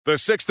The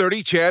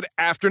 6:30 CHED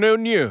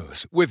Afternoon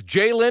News with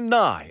Jaylen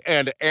Nye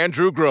and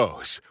Andrew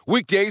Gross.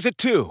 Weekdays at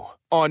 2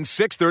 on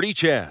 6:30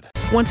 CHED.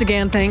 Once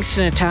again, thanks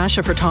to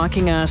Natasha for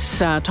talking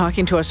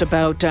to us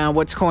about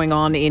what's going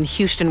on in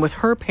Houston with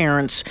her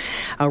parents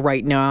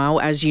right now.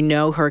 As you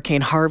know,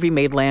 Hurricane Harvey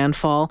made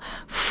landfall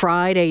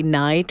Friday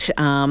night.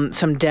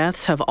 Some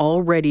deaths have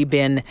already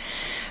been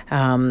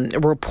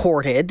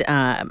reported,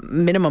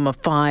 minimum of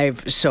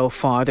 5 so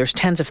far. There's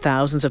tens of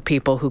thousands of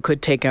people who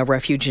could take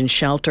refuge in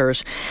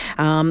shelters.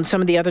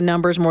 Some of the other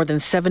numbers, more than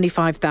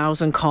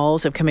 75,000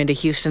 calls have come into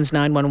Houston's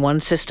 911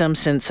 system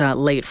since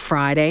late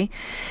Friday.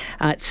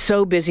 It's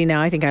so busy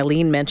now. I think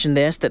Eileen mentioned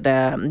this, that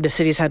the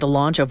city's had to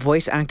launch a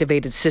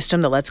voice-activated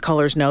system that lets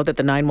callers know that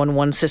the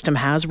 911 system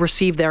has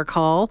received their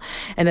call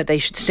and that they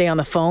should stay on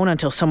the phone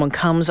until someone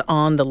comes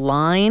on the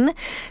line.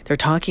 They're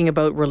talking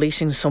about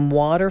releasing some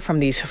water from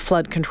these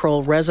flood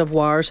control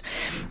reservoirs.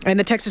 And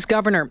the Texas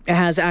governor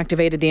has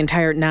activated the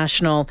entire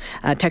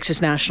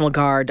Texas National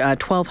Guard,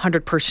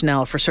 1,200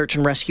 personnel for search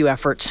and rescue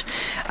efforts.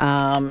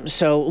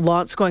 So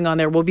lots going on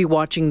there. We'll be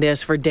watching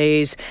this for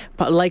days,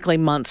 likely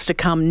months to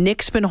come.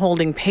 Nick's been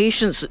holding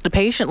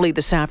patiently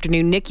this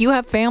afternoon. Nick, you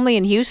have family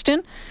in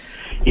Houston?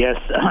 Yes,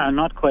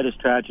 not quite as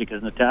tragic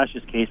as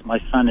Natasha's case.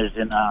 My son is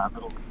in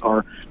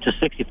just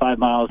 65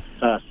 miles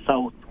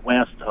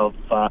southwest of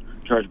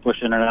George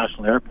Bush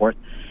International Airport,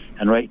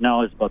 and right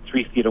now it's about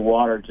 3 feet of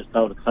water just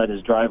outside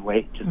his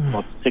driveway, just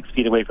about 6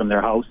 feet away from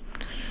their house.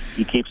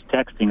 He keeps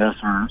texting us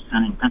or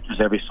sending pictures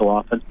every so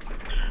often.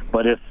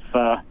 But if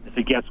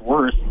it gets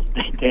worse,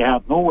 they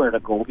have nowhere to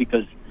go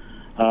because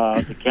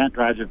they can't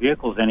drive their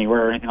vehicles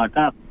anywhere or anything like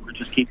that. We're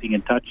just keeping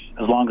in touch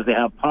as long as they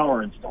have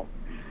power and stuff.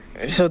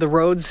 So the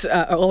roads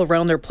all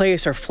around their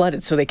place are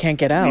flooded, so they can't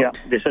get out. Yeah,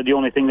 they said the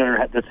only thing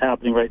that's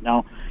happening right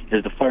now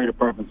is the fire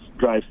department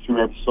drives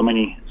through every so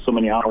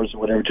many hours or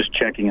whatever, just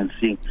checking and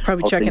seeing.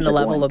 Probably checking the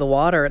level of the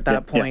water at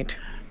that point.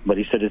 Yeah. But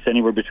he said it's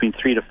anywhere between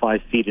 3 to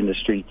 5 feet in the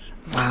streets.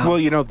 Wow. Well,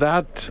 you know,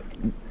 that's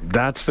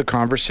the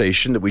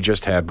conversation that we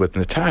just had with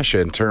Natasha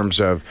in terms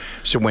of,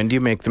 so when do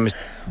you make the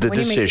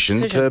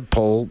decision to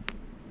pull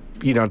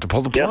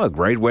the plug,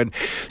 right?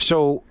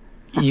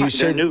 You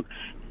said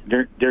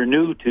they're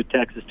new to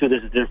Texas too.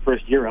 This is their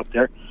first year up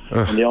there,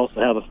 and they also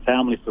have a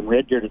family from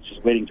Red Deer that's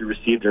just waiting to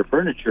receive their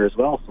furniture as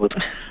well. So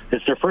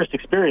it's their first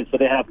experience, so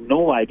they have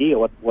no idea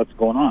what's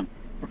going on.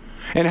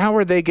 And how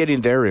are they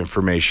getting their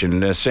information?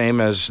 The same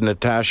as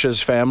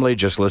Natasha's family,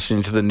 just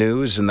listening to the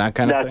news and that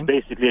kind of thing?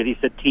 That's basically it. He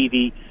said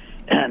TV,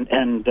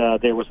 and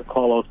there was a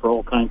call out for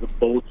all kinds of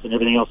boats and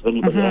everything else. If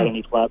anybody had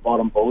any flat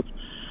bottom boats,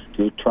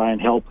 to try and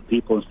help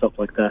people and stuff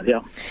like that. Yeah.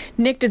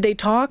 Nick, did they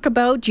talk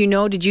about?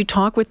 Did you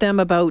talk with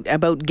them about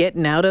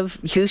getting out of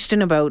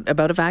Houston, about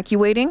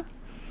evacuating?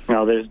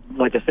 No,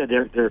 like I said,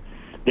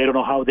 they don't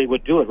know how they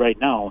would do it right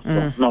now.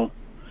 So, no,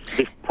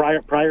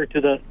 prior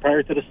to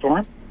the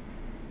storm.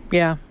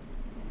 Yeah.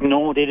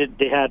 No, they did.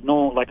 They had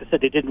no. Like I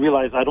said, they didn't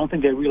realize. I don't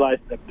think they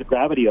realized the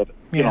gravity of it.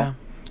 You know?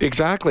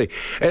 Exactly,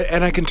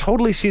 and I can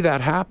totally see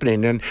that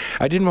happening. And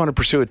I didn't want to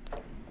pursue it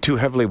too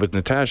heavily with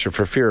Natasha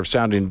for fear of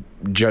sounding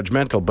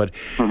judgmental, but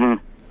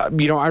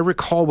I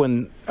recall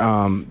when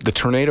the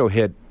tornado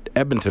hit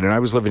Edmonton, and I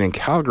was living in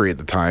Calgary at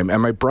the time,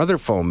 and my brother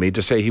phoned me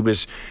to say he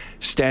was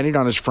standing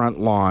on his front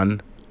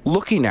lawn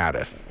looking at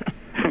it.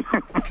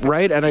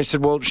 Right? And I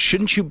said, well,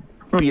 shouldn't you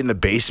be in the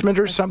basement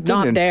or something?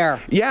 Not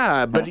there.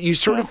 Yeah, but you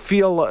sort of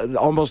feel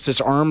almost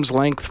this arm's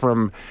length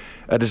from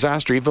a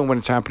disaster, even when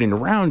it's happening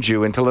around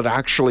you, until it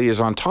actually is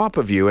on top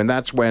of you, and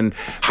that's when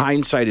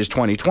hindsight is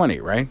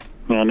 20/20, right?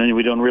 And then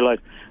we don't realize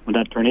when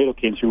that tornado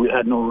came through, we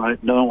had no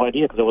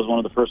idea because it was one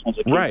of the first ones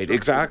that came. Right,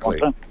 exactly.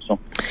 So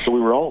we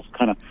were all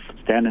kind of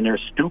standing there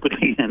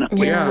stupidly.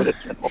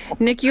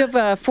 Nick, you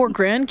have 4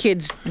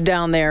 grandkids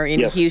down there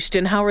in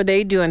Houston. How are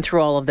they doing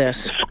through all of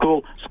this?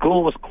 School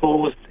was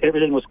closed.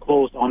 Everything was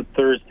closed on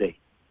Thursday,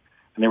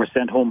 and they were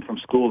sent home from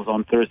schools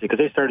on Thursday because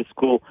they started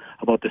school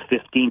about the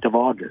 15th of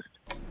August.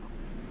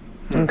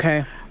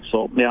 Okay.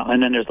 So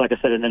and then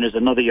there's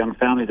another young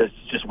family that's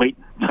just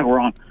waiting.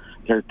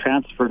 They're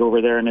transferred over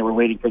there, and they were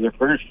waiting for their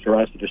furniture to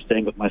arrive. So they're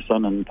staying with my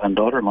son and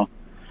daughter-in-law.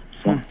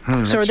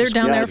 So are they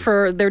down there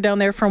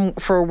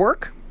for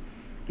work?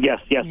 Yes,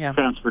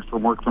 transferred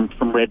from work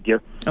from Red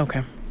Deer.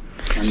 Okay.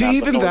 See,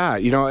 even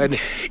that,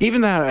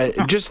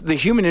 just the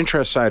human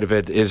interest side of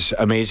it is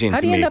amazing. How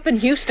do you end up in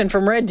Houston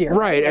from Red Deer?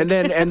 Right, and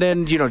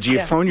then do you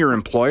phone your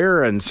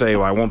employer and say,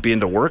 well, I won't be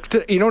into work?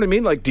 You know what I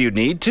mean? Like, do you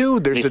need to?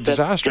 There's a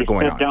disaster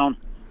going on.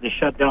 They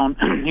shut down.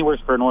 He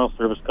works for an oil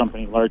service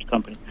company, large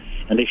company,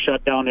 and they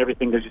shut down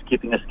everything. They're just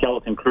keeping a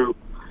skeleton crew,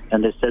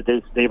 and they said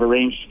they've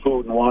arranged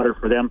food and water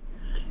for them,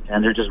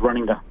 and they're just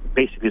running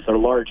basically it's a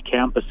large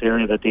campus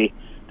area that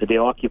they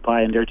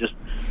occupy, and they're just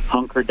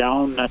hunkered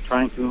down,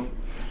 trying to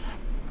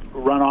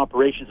run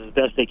operations as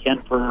best they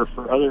can for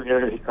other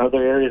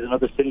areas and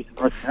other cities in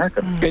North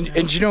America.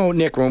 And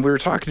Nick, when we were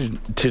talking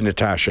to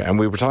Natasha and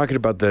we were talking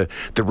about the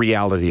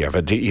reality of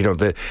it,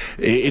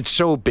 it's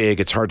so big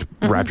it's hard to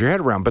wrap your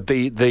head around. But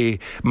the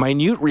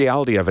minute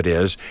reality of it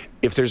is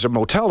if there's a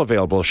motel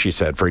available, she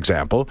said, for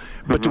example,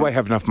 but do I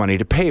have enough money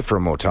to pay for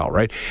a motel,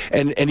 right?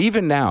 And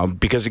even now,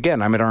 because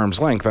again, I'm at arm's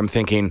length, I'm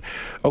thinking,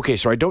 okay,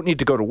 so I don't need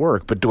to go to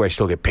work, but do I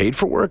still get paid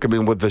for work? I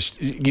mean, will this,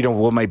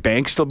 will my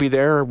bank still be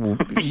there?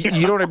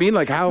 You know what I mean?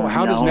 Like,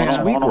 how does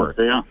next week work?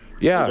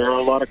 Yeah. There are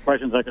a lot of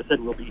questions. Like I said,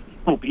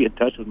 we'll be in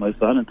touch with my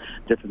son and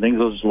different things.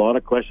 There's a lot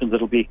of questions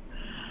that'll be,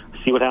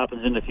 see what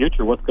happens in the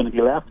future, what's going to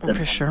be left.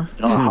 For sure.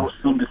 How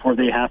soon before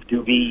they have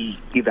to be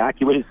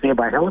evacuated, say,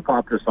 by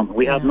helicopter or something.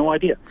 We have no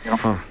idea.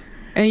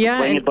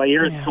 Playing it by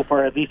ear. So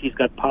far, at least he's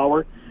got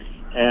power,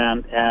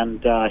 and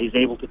he's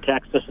able to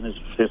text us, and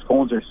his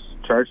phones are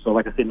charged. So,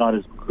 like I said, not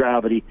as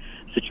gravity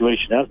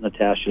situation as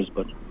Natasha's,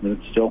 but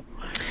it's still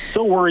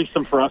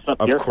worrisome for us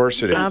up here. Of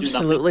course it is.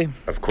 Absolutely.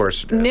 Of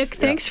course it is. Nick,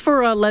 thanks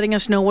for letting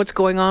us know what's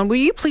going on. Will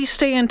you please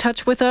stay in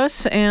touch with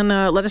us and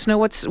let us know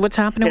what's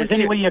happening with you?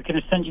 Is there any way I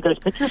can send you guys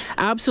pictures?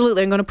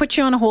 Absolutely. I'm going to put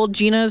you on hold.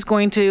 Gina is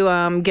going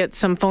to get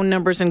some phone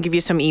numbers and give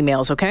you some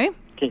emails, okay?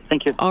 Okay,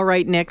 thank you. All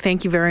right, Nick,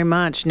 thank you very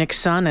much. Nick's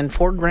son and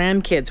 4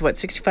 grandkids,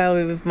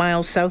 65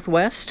 miles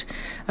southwest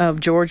of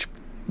George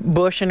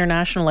Bush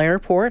International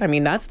Airport. I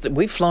mean,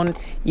 we've flown,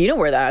 you know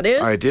where that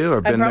is. I do.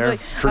 I've been there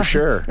for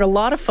sure. A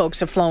lot of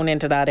folks have flown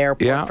into that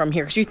airport from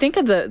here. Because you think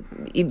of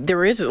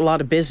there is a lot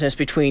of business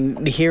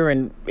between here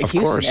and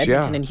Houston,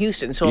 Edmonton and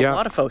Houston. So a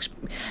lot of folks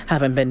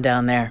haven't been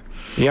down there.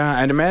 Yeah,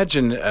 and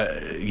imagine,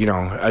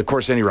 of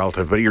course, any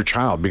relative, but your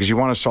child, because you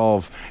want to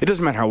solve, it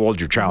doesn't matter how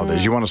old your child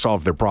is, you want to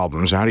solve their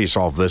problems. How do you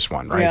solve this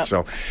one, right? Yep.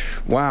 So,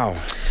 wow.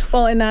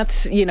 Well, and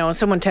that's,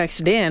 someone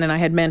texted in, and I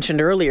had mentioned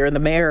earlier, the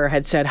mayor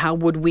had said, how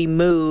would we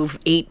move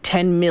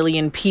 8-10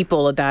 million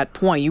people at that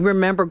point? You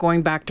remember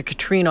going back to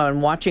Katrina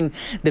and watching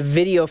the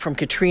video from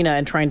Katrina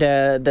and trying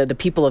to, the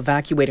people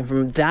evacuating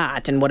from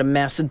that, and what a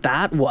mess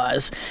that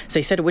was. So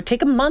they said it would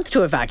take a month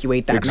to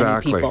evacuate that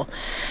many people.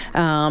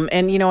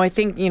 And, I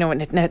think,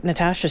 what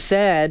Natasha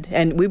said,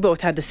 and we both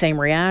had the same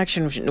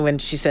reaction when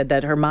she said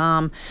that her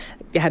mom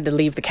had to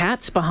leave the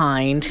cats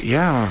behind.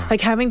 Yeah.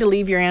 Like having to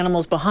leave your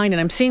animals behind.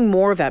 And I'm seeing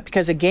more of that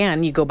because,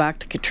 again, you go back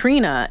to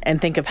Katrina and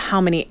think of how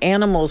many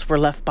animals were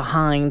left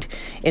behind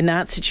in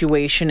that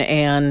situation.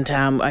 And,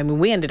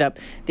 we ended up,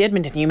 the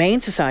Edmonton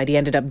Humane Society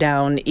ended up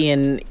down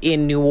in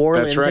New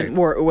Orleans. That's right. And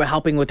we're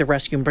helping with the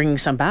rescue and bringing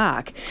some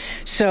back.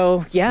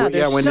 So,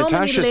 there's when so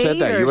Natasha many said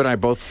that, you and I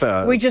both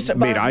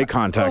made eye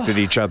contact at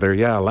each other.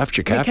 Yeah, left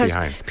your cat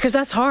behind. Because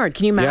that's hard.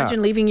 Can you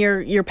imagine leaving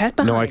your pet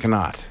behind? No, I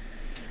cannot.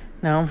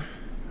 No.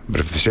 But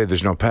if they say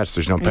there's no pets,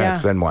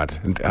 then what?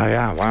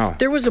 Wow.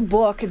 There was a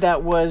book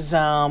that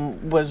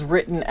was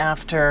written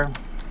after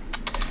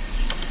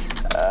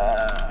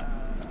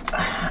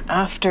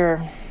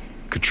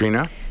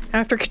Katrina?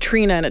 After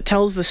Katrina, and it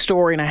tells the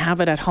story, and I have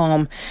it at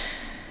home.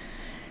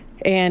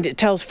 And it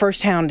tells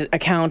first-hand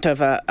account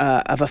of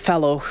a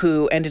fellow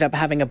who ended up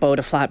having a boat,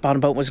 a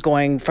flat-bottom boat, was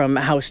going from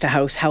house to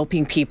house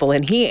helping people,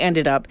 and he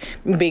ended up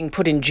being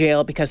put in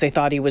jail because they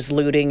thought he was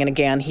looting, and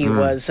again, he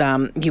was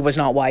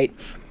not white.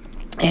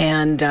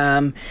 And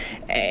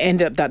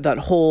ended up that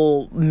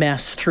whole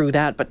mess through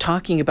that. But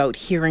talking about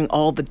hearing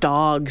all the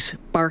dogs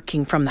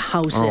barking from the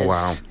houses. Oh,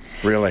 wow.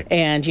 Really?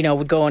 And,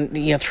 would go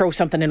and, throw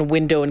something in a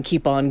window and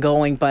keep on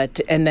going.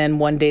 And then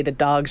one day the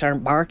dogs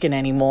aren't barking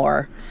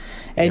anymore.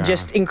 And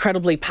just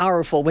incredibly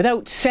powerful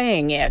without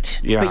saying it.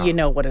 Yeah.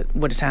 But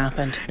what has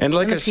happened. And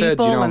like I said,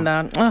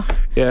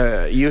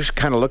 you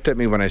kind of looked at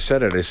me when I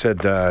said it. I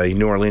said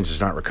New Orleans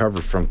has not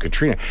recovered from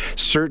Katrina.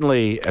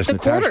 Certainly, as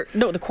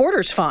the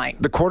quarter's fine.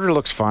 The quarter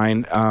looks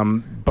fine.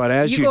 But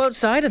as you go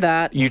outside of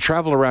that, you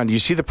travel around, you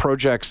see the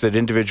projects that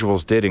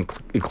individuals did,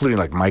 including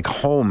like Mike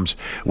Holmes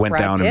went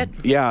Brad down. Pitt.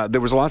 And, there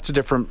was lots of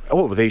different.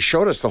 They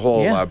showed us the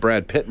whole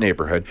Brad Pitt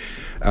neighborhood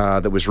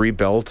that was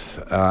rebuilt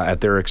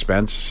at their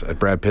expense, at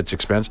Brad Pitt's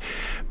expense.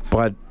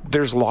 But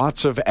there's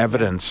lots of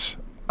evidence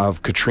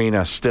of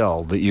Katrina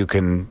still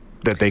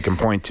that they can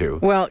point to.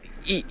 Well,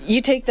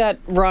 you take that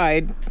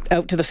ride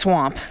out to the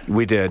swamp.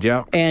 We did,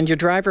 yeah. And your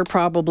driver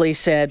probably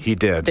said he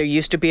did. There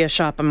used to be a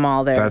shopping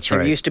mall there. That's right.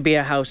 There used to be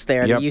a house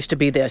there. Yep. There used to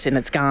be this, and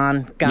it's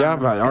gone. Yeah,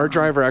 but our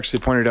driver actually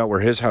pointed out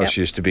where his house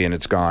used to be, and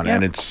it's gone.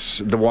 Yep. And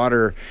the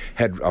water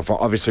had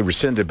obviously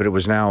rescinded, but it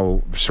was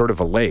now sort of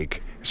a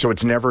lake. So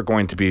it's never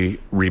going to be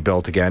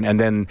rebuilt again. And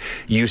then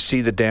you see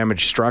the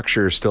damaged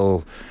structure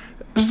still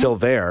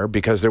there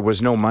because there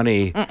was no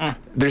money.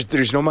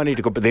 There's no money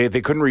to go. But they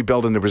couldn't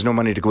rebuild, and there was no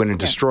money to go in and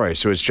destroy.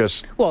 So it's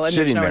just and sitting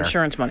there's no there.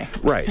 Insurance money.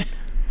 Right.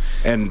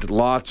 And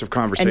lots of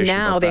conversation. And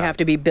now they have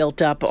to be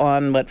built up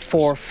on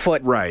 4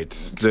 foot. Right.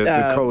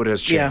 The code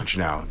has changed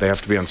now. They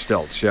have to be on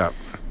stilts. Yeah.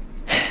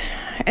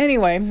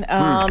 Anyway,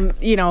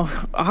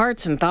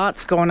 hearts and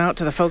thoughts going out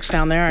to the folks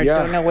down there. I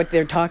don't know what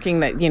they're talking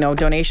that,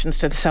 donations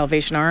to the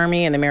Salvation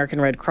Army and the American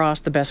Red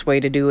Cross, the best way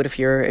to do it if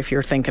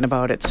you're thinking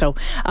about it. So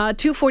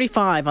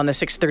 2:45 on the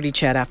 6:30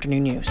 CHED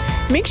Afternoon News.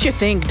 Makes you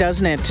think,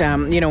 doesn't it?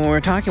 When we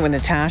were talking with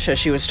Natasha,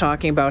 she was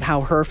talking about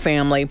how her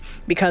family,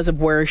 because of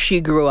where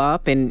she grew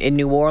up in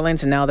New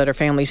Orleans, and now that her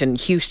family's in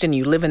Houston,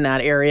 you live in that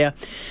area,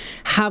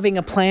 having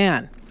a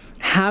plan.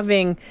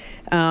 Having,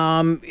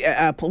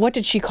 what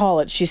did she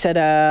call it? She said,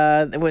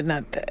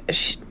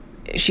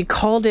 she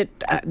called it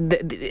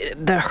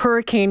the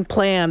hurricane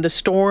plan, the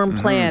storm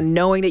plan,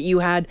 knowing that you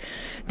had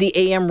the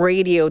AM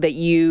radio, that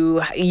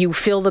you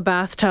fill the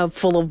bathtub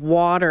full of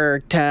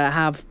water to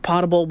have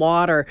potable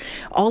water,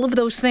 all of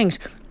those things.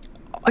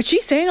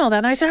 She's saying all that,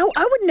 and I said,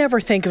 I would never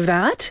think of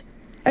that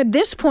at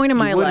this point in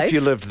my life. If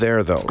you lived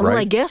there, though, right? Well,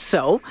 I guess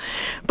so.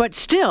 But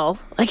still,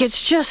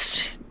 it's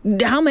just,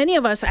 how many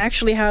of us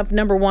actually have,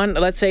 number one,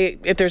 let's say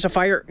if there's a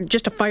fire,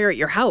 just a fire at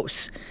your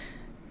house.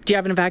 Do you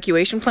have an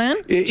evacuation plan?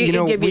 We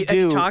do. Have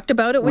you talked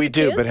about it with We the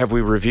kids? do, but have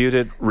we reviewed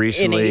it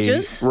recently? In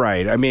ages?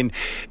 Right. I mean,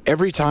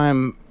 every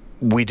time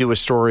we do a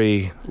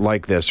story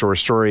like this, or a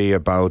story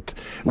about,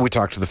 we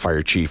talk to the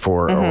fire chief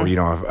or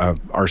a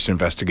arson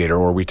investigator,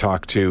 or we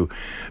talk to,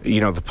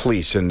 the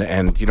police, and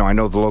I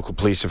know the local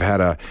police have had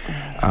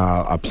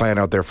a plan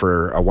out there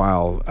for a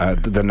while,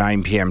 the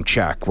 9 p.m.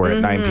 check, where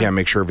at 9 p.m.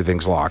 make sure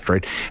everything's locked,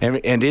 right?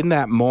 And in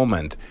that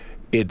moment,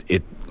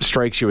 it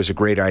strikes you as a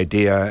great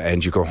idea,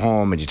 and you go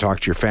home and you talk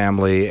to your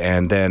family,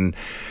 and then,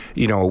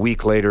 a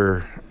week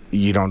later,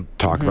 you don't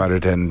talk about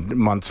it, and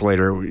months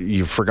later,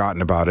 you've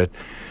forgotten about it.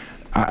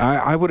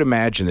 I would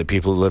imagine that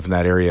people who live in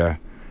that area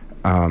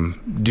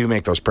do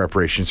make those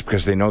preparations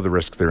because they know the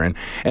risk they're in.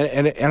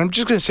 And I'm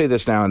just going to say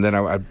this now, and then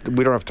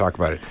we don't have to talk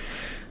about it.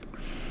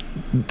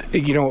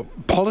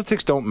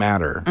 Politics don't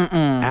matter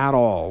at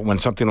all when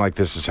something like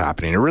this is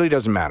happening. It really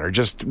doesn't matter.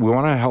 Just, we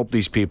want to help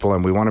these people,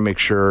 and we want to make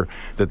sure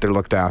that they're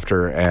looked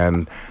after,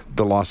 and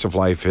the loss of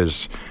life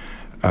is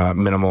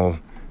minimal.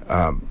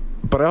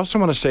 But I also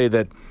want to say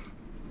that,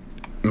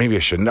 maybe I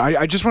shouldn't.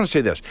 I just want to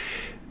say this.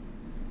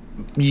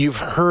 You've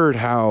heard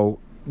how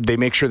they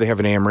make sure they have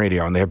an AM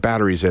radio and they have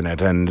batteries in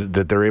it, and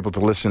that they're able to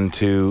listen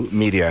to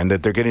media, and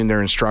that they're getting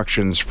their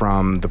instructions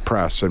from the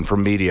press and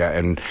from media.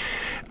 And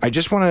I'm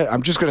just going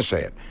to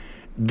say it.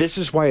 This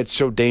is why it's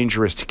so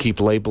dangerous to keep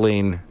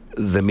labeling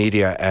the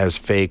media as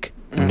fake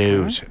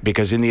news,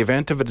 because in the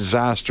event of a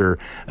disaster,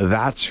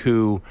 that's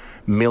who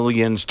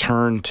millions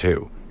turn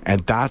to.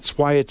 And that's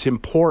why it's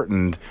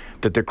important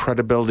that their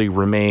credibility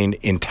remain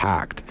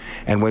intact.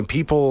 And when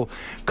people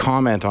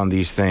comment on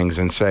these things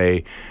and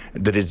say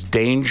that it's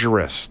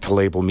dangerous to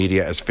label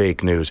media as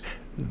fake news,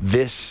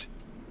 this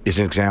is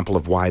an example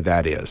of why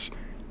that is.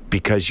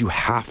 Because you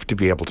have to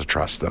be able to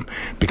trust them.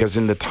 Because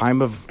in the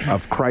time of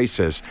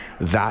crisis,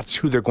 that's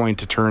who they're going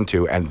to turn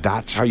to. And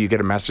that's how you get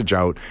a message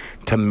out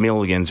to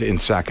millions in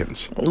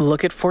seconds.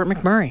 Look at Fort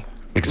McMurray.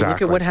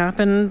 Exactly. Look at what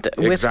happened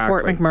with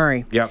Fort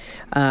McMurray. Yep.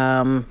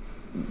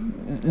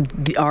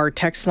 Our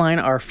text line,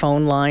 our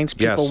phone lines,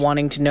 people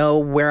wanting to know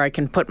where I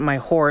can put my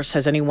horse.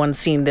 Has anyone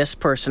seen this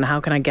person? How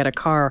can I get a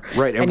car?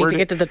 Right. I need to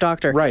get to the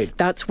doctor. Right.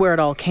 That's where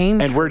it all came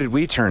from. And where did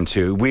we turn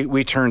to?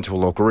 We turned to a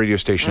local radio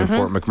station in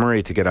Fort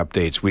McMurray to get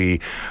updates. We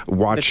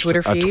watched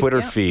a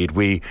Twitter feed.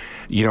 We,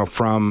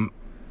 from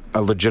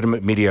a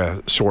legitimate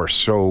media source.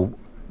 So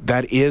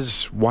that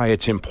is why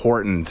it's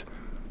important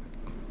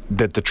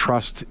that the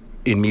trust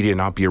in media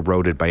not be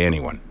eroded by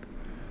anyone.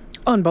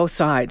 On both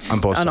sides. On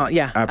both sides.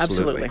 Yeah,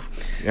 absolutely.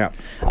 Yeah.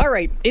 All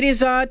right. It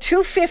is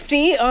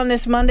 2:50 on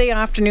this Monday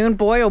afternoon.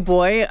 Boy, oh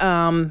boy,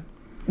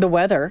 the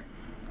weather.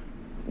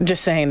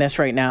 Just saying this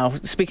right now.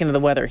 Speaking of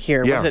the weather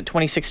here, was it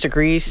 26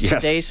 degrees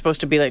today?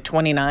 Supposed to be like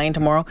 29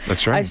 tomorrow.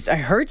 That's right. I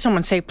heard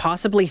someone say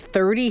possibly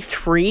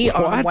 33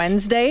 on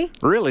Wednesday.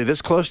 Really?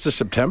 This close to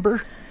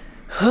September?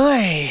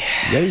 Yay.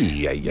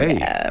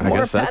 I more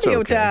guess that's patio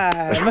okay.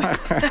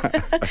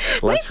 time.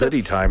 Less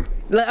hoodie time.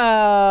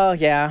 Oh,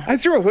 yeah. I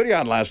threw a hoodie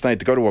on last night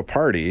to go to a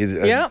party.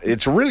 Yeah.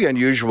 It's really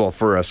unusual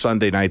for a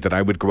Sunday night that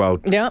I would go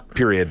out, Yep.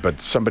 period.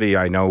 But somebody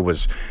I know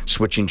was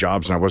switching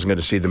jobs and I wasn't going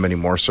to see them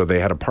anymore, so they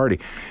had a party.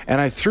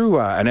 And I threw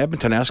an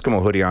Edmonton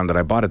Eskimo hoodie on that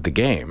I bought at the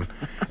game.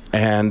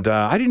 And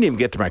I didn't even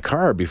get to my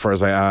car before I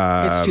was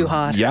like, it's too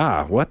hot.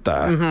 Yeah, what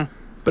the?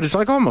 But it's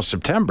like almost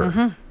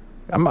September.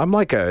 I'm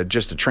like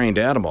just a trained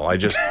animal. I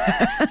just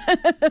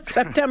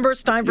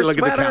September's time for look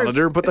sweaters. at the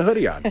calendar and put the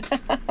hoodie on.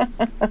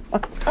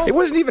 It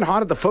wasn't even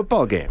hot at the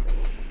football game.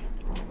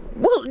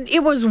 Well,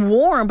 it was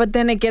warm, but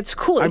then it gets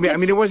cool. I mean,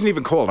 it wasn't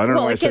even cold. I don't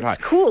know why I said hot. It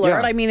gets cooler.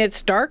 Yeah. I mean,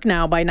 it's dark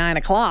now by 9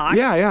 o'clock.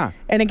 Yeah.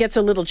 And it gets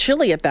a little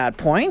chilly at that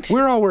point.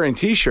 We're all wearing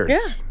T-shirts.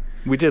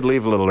 Yeah. We did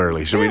leave a little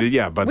early, so we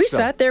did, but we still.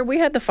 sat there. We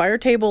had the fire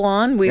table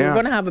on. We were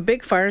going to have a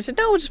big fire. I said,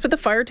 no, we'll just put the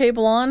fire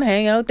table on,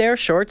 hang out there,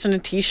 shorts and a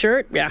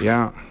T-shirt.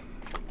 Yeah.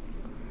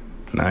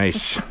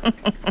 Nice.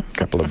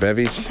 Couple of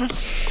bevies.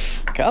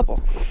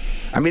 Couple.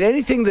 I mean,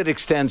 anything that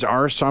extends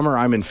our summer,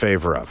 I'm in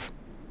favor of.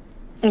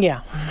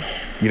 Yeah.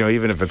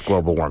 Even if it's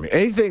global warming.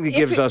 Anything that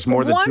gives us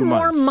more than 2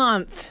 months. 1 more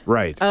month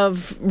right.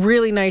 of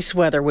really nice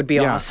weather would be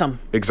awesome.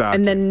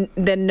 Exactly. And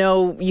then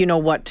no,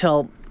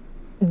 till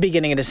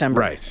beginning of December.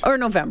 Right. Or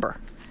November.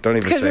 Don't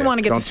even because say we want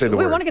to get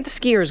we want to get the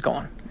skiers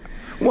going.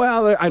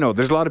 Well, I know.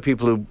 There's a lot of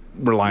people who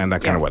rely on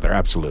that kind of weather.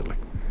 Absolutely.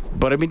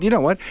 But, I mean, you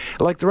know what?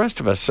 Like the rest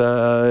of us,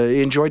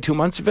 enjoy 2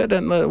 months of it,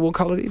 and we'll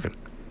call it even.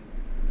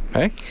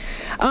 Hey?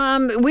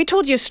 We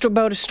told you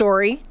about a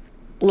story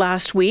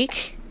last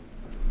week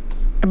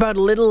about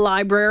a little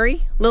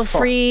library,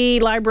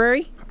 free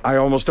library. I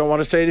almost don't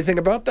want to say anything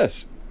about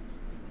this.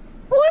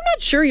 What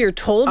not sure you're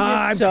told you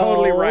I'm so.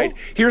 totally right.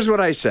 Here's what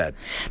I said.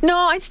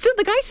 No,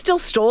 the guy still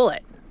stole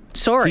it.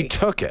 Sorry. He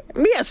took it.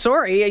 Yeah,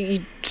 sorry.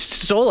 He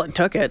stole it,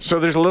 took it. So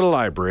there's a little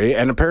library,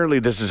 and apparently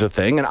this is a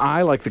thing, and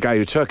I, like the guy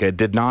who took it,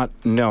 did not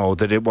know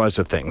that it was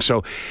a thing.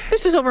 So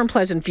this is over in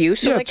Pleasant View,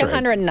 so yeah, like that's right.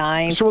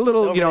 109. So a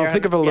little,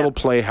 think of a little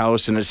Yeah.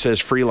 playhouse, and it says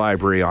free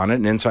library on it,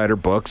 and Insider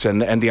Books,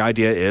 and the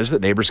idea is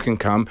that neighbors can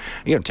come,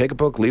 take a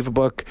book, leave a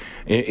book,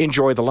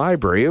 enjoy the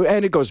library,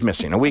 and it goes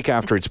missing a week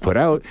after it's put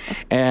out.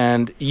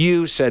 And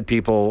you said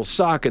people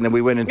suck, and then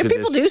we went into this.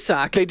 People do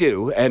suck. They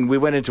do, and we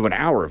went into an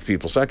hour of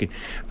people sucking.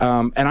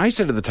 And I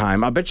said at the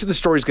time, I bet you the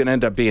story's going to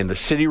end up being the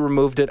city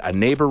removed it, a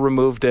neighbor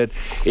removed it.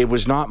 It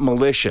was not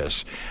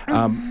malicious.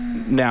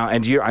 Now,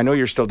 and I know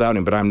you're still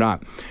doubting, but I'm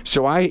not.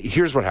 So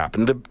here's what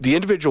happened. The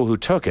individual who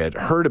took it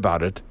heard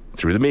about it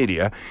through the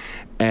media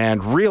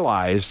and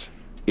realized,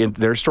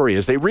 their story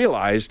is, they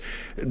realized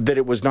that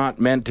it was not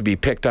meant to be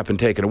picked up and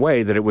taken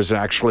away, that it was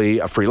actually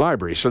a free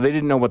library. So they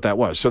didn't know what that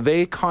was. So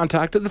they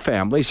contacted the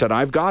family, said,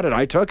 I've got it,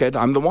 I took it,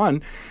 I'm the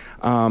one.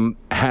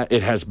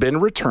 It has been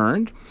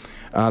returned.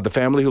 The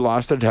family who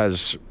lost it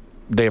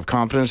they have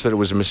confidence that it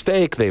was a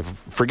mistake. They've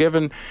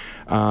forgiven.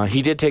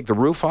 He did take the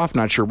roof off,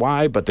 not sure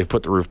why, but they've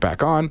put the roof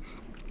back on.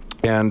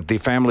 And the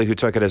family who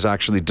took it has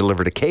actually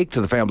delivered a cake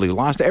to the family who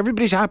lost it.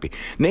 Everybody's happy.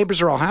 Neighbors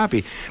are all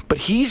happy. But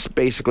he's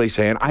basically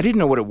saying, I didn't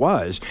know what it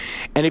was.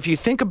 And if you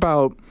think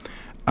about,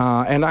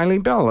 and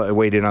Eileen Bell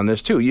weighed in on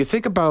this too. You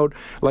think about,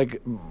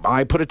 like,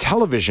 I put a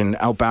television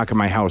out back of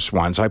my house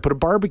once. I put a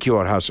barbecue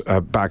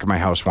back of my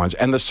house once.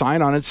 And the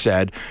sign on it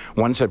said,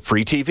 one said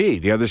free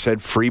TV, the other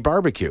said free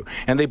barbecue.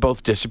 And they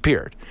both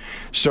disappeared.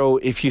 So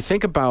if you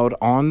think about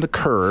on the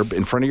curb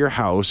in front of your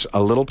house,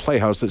 a little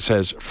playhouse that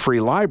says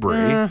free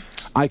library,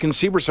 I can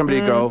see where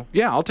somebody would go,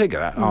 yeah, I'll take it.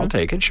 I'll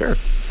take it, sure.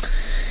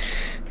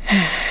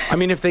 I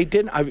mean, if they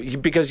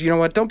didn't, because you know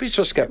what? Don't be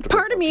so skeptical.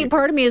 Part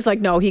of me is like,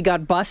 no, he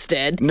got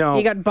busted. No.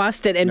 He got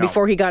busted, and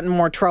before he got in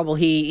more trouble,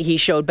 he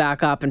showed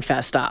back up and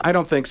fessed up. I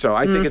don't think so.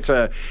 I think it's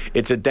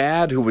a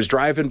dad who was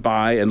driving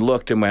by and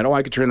looked and went,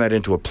 I could turn that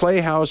into a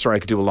playhouse, or I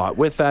could do a lot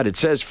with that. It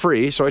says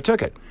free, so I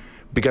took it.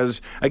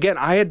 Because, again,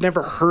 I had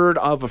never heard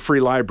of a free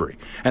library.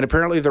 And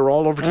apparently they're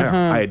all over town.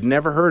 I had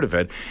never heard of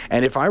it.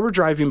 And if I were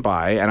driving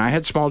by and I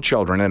had small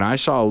children and I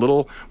saw a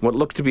little, what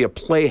looked to be a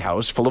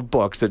playhouse full of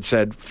books that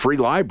said free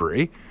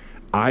library,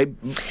 I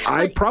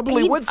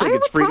probably would think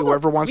it's free to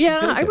whoever wants to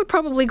take it. Yeah, I would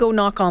probably go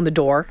knock on the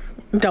door,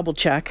 double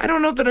check. I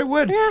don't know that I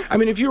would. Yeah. I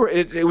mean, if you were,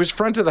 it was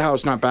front of the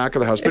house, not back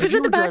of the house. If it's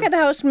at the back of the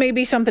house,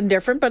 maybe something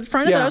different, but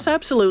front of the house,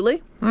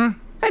 absolutely.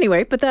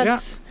 Anyway, but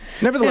that's... Yeah.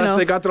 Nevertheless,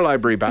 they got their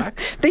library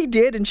back. They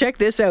did, and check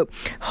this out.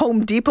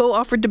 Home Depot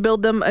offered to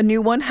build them a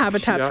new one.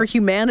 Habitat for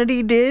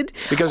Humanity did.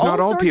 Because not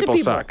all people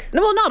suck.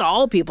 No, well, not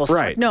all people suck.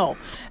 Right. No,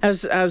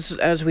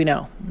 as we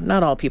know,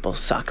 not all people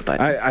suck.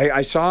 But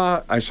I saw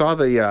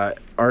the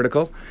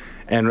article,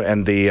 and I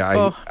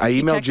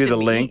emailed you the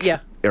link.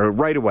 Yeah.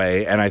 Right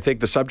away, and I think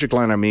the subject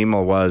line on my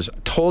email was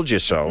 "Told you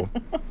so."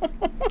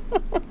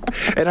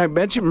 And I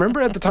mentioned,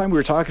 remember at the time we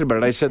were talking about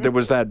it, I said there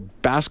was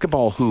that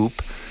basketball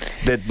hoop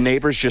that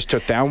neighbors just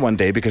took down one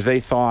day because they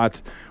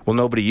thought, well,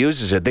 nobody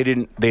uses it.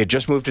 They had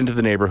just moved into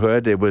the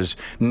neighborhood. It was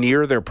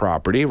near their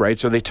property, right?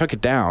 So they took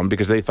it down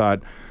because they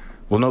thought,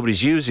 well,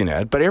 nobody's using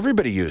it, but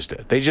everybody used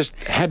it. They just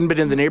hadn't been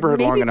in the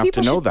neighborhood long enough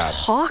to know that. Maybe people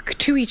should talk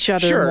to each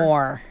other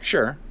more.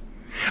 Sure.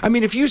 I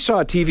mean, if you saw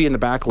a TV in the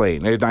back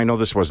lane, I know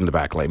this wasn't the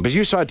back lane, but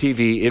you saw a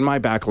TV in my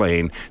back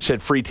lane,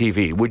 said free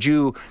TV, would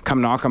you come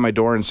knock on my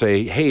door and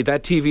say, hey,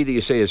 that TV that you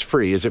say is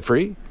free, it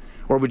free?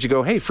 Or would you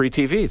go, hey, free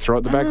TV, throw it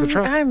in the back of the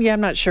truck? I'm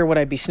not sure what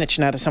I'd be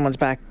snitching out of someone's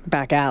back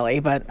alley,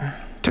 but...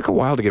 Took a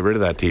while to get rid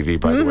of that TV,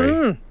 by the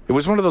way. It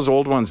was one of those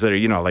old ones that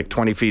are, like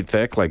 20 feet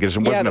thick. Like, it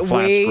wasn't a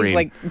flat screen. Weighs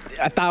like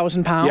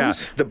 1,000 pounds.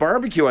 Yeah. The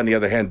barbecue, on the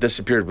other hand,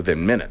 disappeared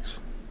within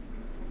minutes.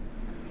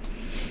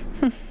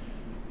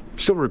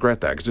 Still regret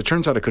that, because it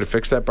turns out I could have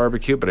fixed that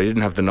barbecue, but I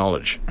didn't have the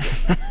knowledge.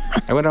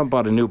 I went out and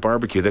bought a new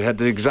barbecue that had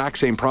the exact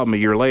same problem a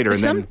year later.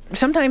 And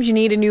sometimes you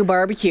need a new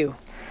barbecue.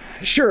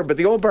 Sure, but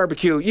the old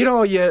barbecue,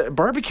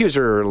 barbecues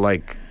are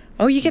like...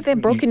 Oh, you get them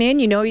broken in,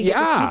 you get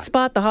the sweet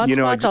spot, the hot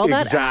spots, all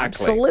that?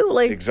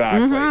 Absolutely.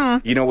 Exactly.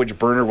 Mm-hmm. You know which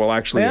burner will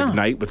actually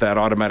ignite with that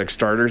automatic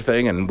starter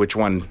thing and which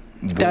one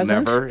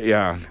doesn't? Never?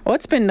 Yeah. Well,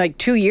 it's been like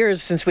 2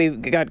 years since we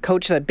got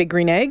Coach that Big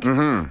Green Egg,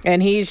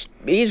 and he's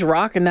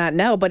rocking that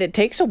now, but it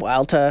takes a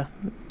while to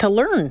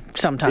learn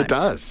sometimes. It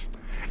does.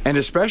 And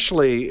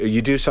especially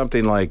you do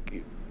something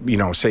like...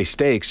 say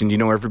steaks, and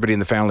everybody in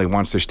the family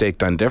wants their steak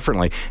done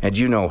differently, and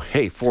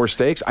hey, 4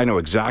 steaks, I know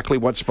exactly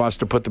what spots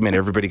to put them in.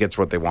 Everybody gets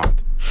what they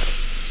want.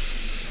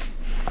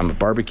 I'm a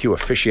barbecue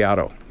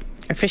aficionado.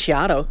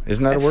 Aficionado?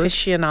 Isn't that a word?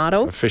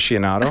 Aficionado?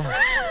 Aficionado?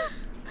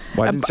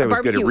 Well, I didn't say I was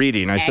good at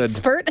reading. I said...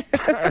 Expert?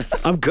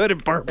 I'm good at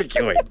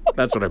barbecuing.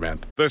 That's what I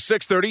meant. The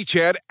 6:30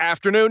 CHED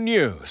Afternoon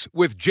News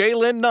with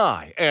Jaylen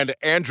Nye and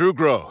Andrew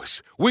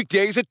Gross.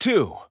 Weekdays at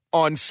 2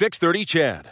 on 6:30 CHED.